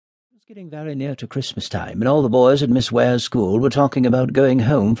was getting very near to Christmas time, and all the boys at Miss Ware's school were talking about going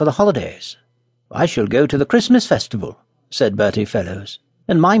home for the holidays. "I shall go to the Christmas festival," said Bertie Fellows,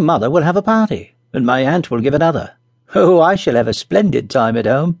 "and my mother will have a party, and my aunt will give another. Oh, I shall have a splendid time at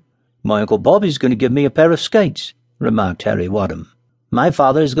home. My Uncle Bob is going to give me a pair of skates," remarked Harry Wadham. "My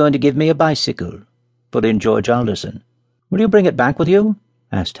father is going to give me a bicycle," put in George Alderson. "Will you bring it back with you?"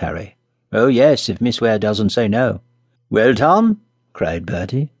 asked Harry. "Oh, yes, if Miss Ware doesn't say no." "Well, Tom," cried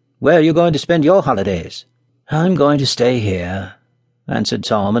Bertie, "where are you going to spend your holidays?" "I'm going to stay here," answered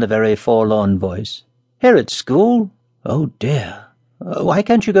Tom in a very forlorn voice. "Here at school? Oh, dear. Why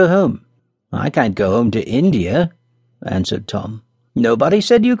can't you go home?" "I can't go home to India," answered Tom. "Nobody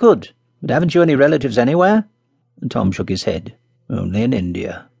said you could. But haven't you any relatives anywhere?" Tom shook his head. "Only in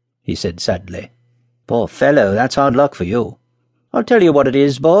India," he said sadly. "Poor fellow, that's hard luck for you. I'll tell you what it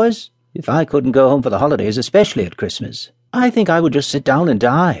is, boys. If I couldn't go home for the holidays, especially at Christmas, I think I would just sit down and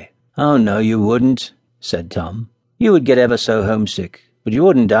die." "Oh, no, you wouldn't," said Tom. "You would get ever so homesick, but you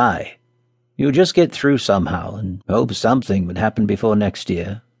wouldn't die. You would just get through somehow, and hope something would happen before next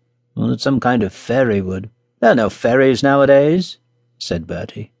year. Or that some kind of ferry would." "There are no ferries nowadays," said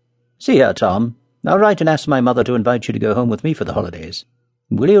Bertie. "See here, Tom, I'll write and ask my mother to invite you to go home with me for the holidays."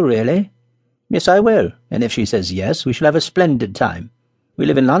 "Will you really?" "Yes, I will, and if she says yes, we shall have a splendid time. We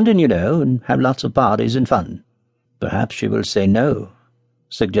live in London, you know, and have lots of parties and fun." "Perhaps she will say no,"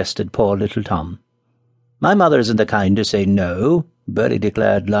 suggested poor little Tom. "My mother isn't the kind to say no," Bertie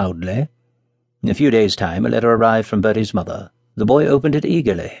declared loudly. In a few days' time a letter arrived from Bertie's mother. The boy opened it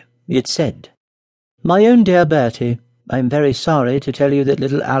eagerly. It said, "My own dear Bertie, I am very sorry to tell you that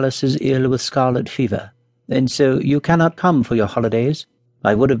little Alice is ill with scarlet fever, and so you cannot come for your holidays.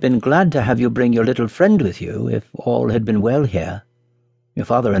 I would have been glad to have you bring your little friend with you if all had been well here. Your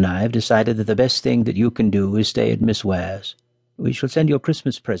father and I have decided that the best thing that you can do is stay at Miss Ware's. We shall send your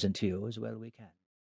Christmas present to you as well we can."